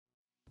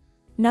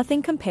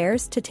Nothing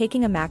compares to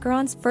taking a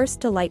macaron's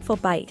first delightful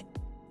bite.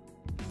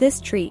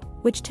 This treat,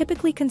 which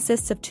typically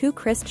consists of 2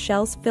 crisp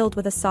shells filled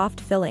with a soft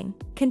filling,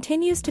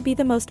 continues to be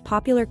the most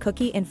popular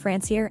cookie in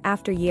France year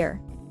after year.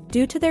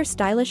 Due to their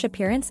stylish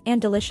appearance and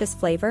delicious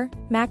flavor,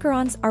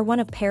 macarons are one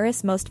of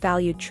Paris' most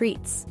valued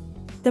treats.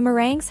 The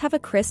meringues have a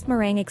crisp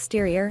meringue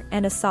exterior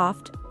and a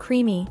soft,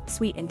 creamy,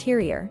 sweet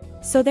interior,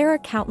 so there are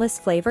countless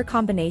flavor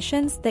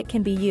combinations that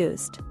can be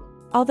used.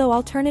 Although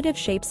alternative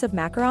shapes of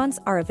macarons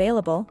are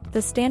available,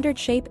 the standard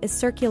shape is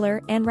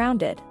circular and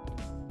rounded.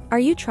 Are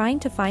you trying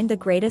to find the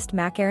greatest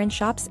macaron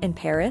shops in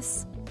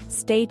Paris?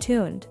 Stay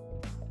tuned.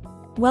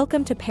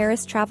 Welcome to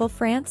Paris Travel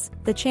France,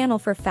 the channel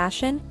for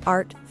fashion,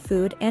 art,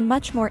 food and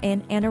much more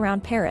in and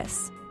around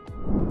Paris.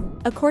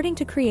 According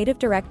to creative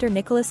director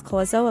Nicolas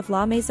Clouzot of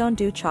La Maison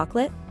du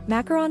Chocolat,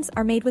 macarons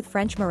are made with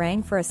French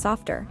meringue for a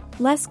softer,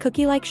 less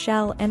cookie-like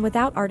shell and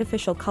without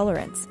artificial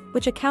colorants,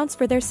 which accounts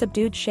for their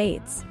subdued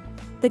shades.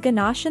 The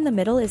ganache in the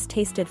middle is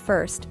tasted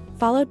first,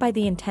 followed by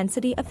the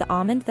intensity of the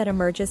almond that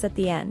emerges at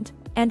the end,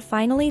 and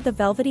finally the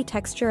velvety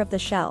texture of the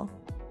shell.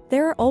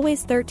 There are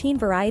always 13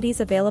 varieties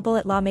available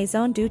at La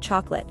Maison du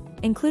Chocolat,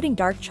 including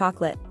dark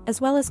chocolate, as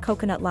well as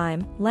coconut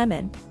lime,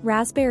 lemon,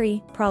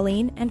 raspberry,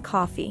 praline and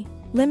coffee.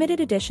 Limited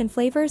edition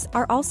flavors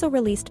are also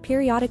released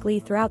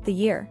periodically throughout the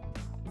year.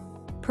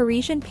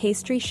 Parisian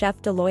pastry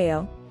chef de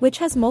Loyau, which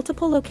has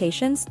multiple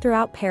locations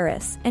throughout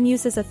Paris and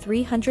uses a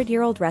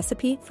 300-year-old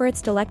recipe for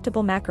its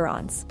delectable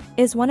macarons,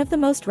 is one of the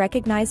most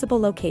recognizable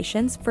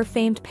locations for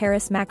famed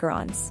Paris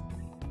macarons.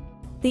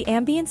 The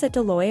ambience at de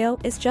Loyau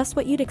is just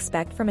what you'd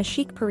expect from a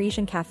chic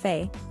Parisian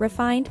café,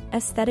 refined,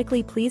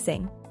 aesthetically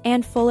pleasing,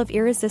 and full of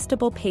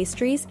irresistible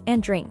pastries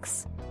and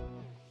drinks.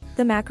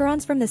 The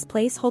macarons from this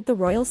place hold the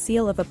royal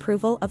seal of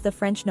approval of the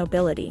French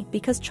nobility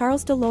because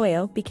Charles de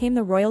Loyau became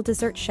the royal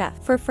dessert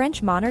chef for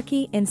French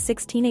monarchy in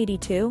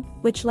 1682,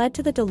 which led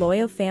to the de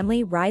Loyau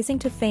family rising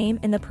to fame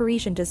in the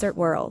Parisian dessert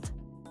world.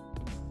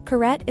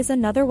 Carrette is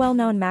another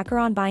well-known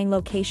macaron buying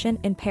location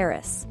in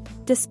Paris.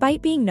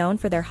 Despite being known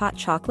for their hot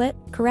chocolate,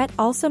 Carrette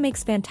also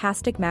makes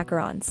fantastic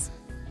macarons.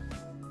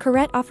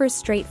 Carrette offers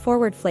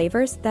straightforward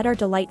flavors that are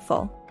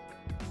delightful.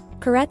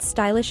 Carrette's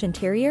stylish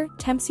interior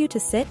tempts you to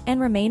sit and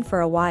remain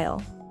for a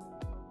while.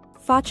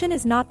 Fauchon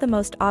is not the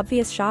most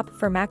obvious shop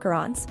for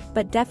macarons,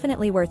 but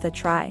definitely worth a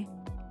try.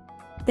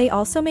 They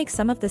also make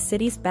some of the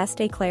city's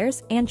best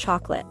eclairs and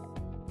chocolate.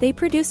 They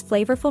produce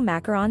flavorful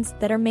macarons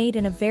that are made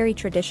in a very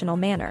traditional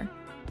manner.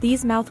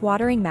 These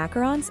mouth-watering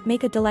macarons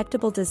make a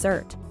delectable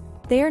dessert.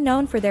 They are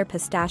known for their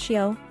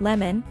pistachio,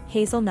 lemon,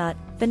 hazelnut,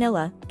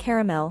 vanilla,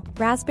 caramel,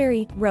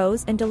 raspberry,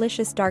 rose and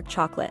delicious dark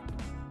chocolate.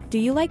 Do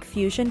you like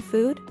fusion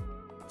food?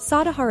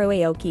 Sadaharu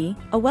Aoki,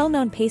 a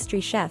well-known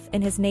pastry chef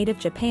in his native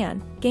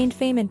Japan, gained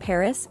fame in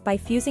Paris by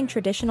fusing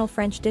traditional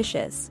French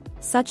dishes,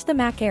 such the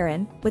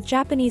macaron, with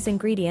Japanese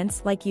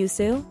ingredients like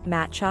yuzu,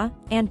 matcha,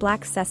 and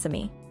black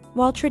sesame.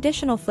 While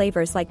traditional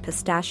flavors like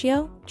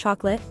pistachio,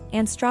 chocolate,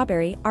 and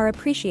strawberry are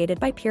appreciated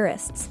by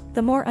purists,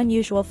 the more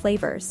unusual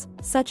flavors,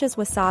 such as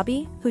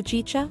wasabi,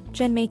 hojicha,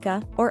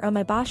 genmaicha, or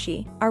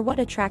umeboshi, are what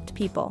attract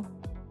people.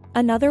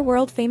 Another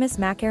world-famous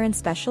macaron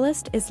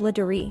specialist is La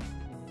Durie.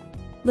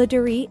 La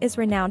Durie is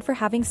renowned for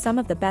having some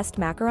of the best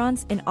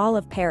macarons in all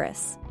of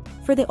Paris.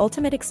 For the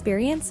ultimate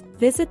experience,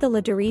 visit the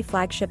La Durie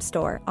flagship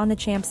store on the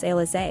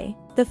Champs-Élysées,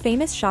 the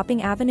famous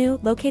shopping avenue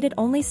located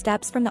only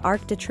steps from the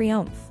Arc de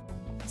Triomphe.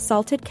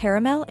 Salted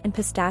caramel and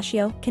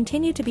pistachio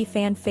continue to be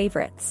fan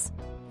favorites.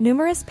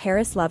 Numerous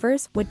Paris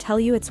lovers would tell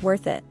you it's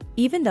worth it,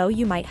 even though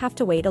you might have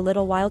to wait a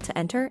little while to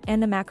enter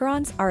and the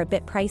macarons are a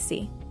bit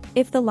pricey.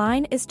 If the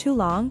line is too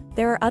long,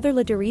 there are other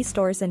La Durie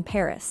stores in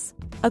Paris.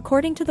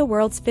 According to the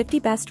World's 50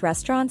 Best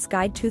Restaurants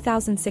Guide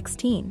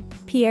 2016,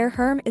 Pierre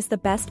Herme is the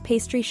best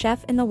pastry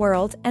chef in the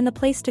world and the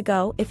place to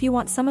go if you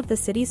want some of the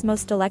city's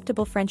most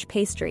delectable French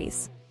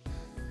pastries.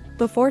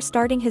 Before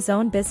starting his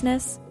own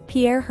business,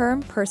 Pierre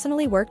Herme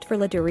personally worked for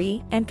La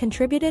Durie and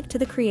contributed to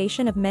the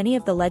creation of many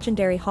of the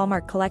legendary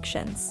Hallmark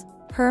collections.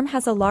 Herme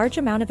has a large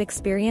amount of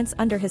experience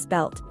under his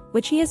belt,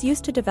 which he has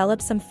used to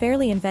develop some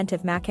fairly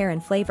inventive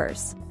macaron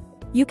flavors.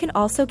 You can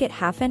also get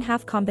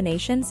half-and-half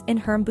combinations in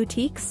Herme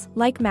boutiques,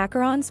 like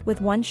macarons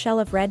with one shell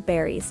of red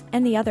berries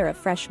and the other of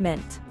fresh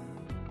mint.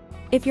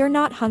 If you're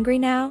not hungry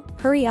now,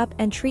 hurry up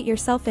and treat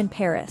yourself in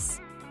Paris.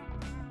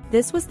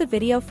 This was the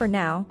video for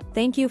now,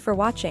 thank you for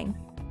watching.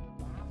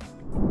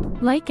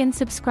 Like and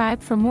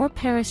subscribe for more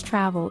Paris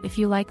travel if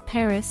you like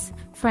Paris,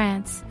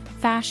 France,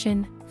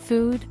 fashion,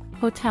 food,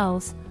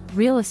 hotels,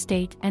 real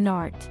estate and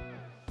art.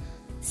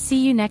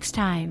 See you next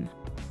time.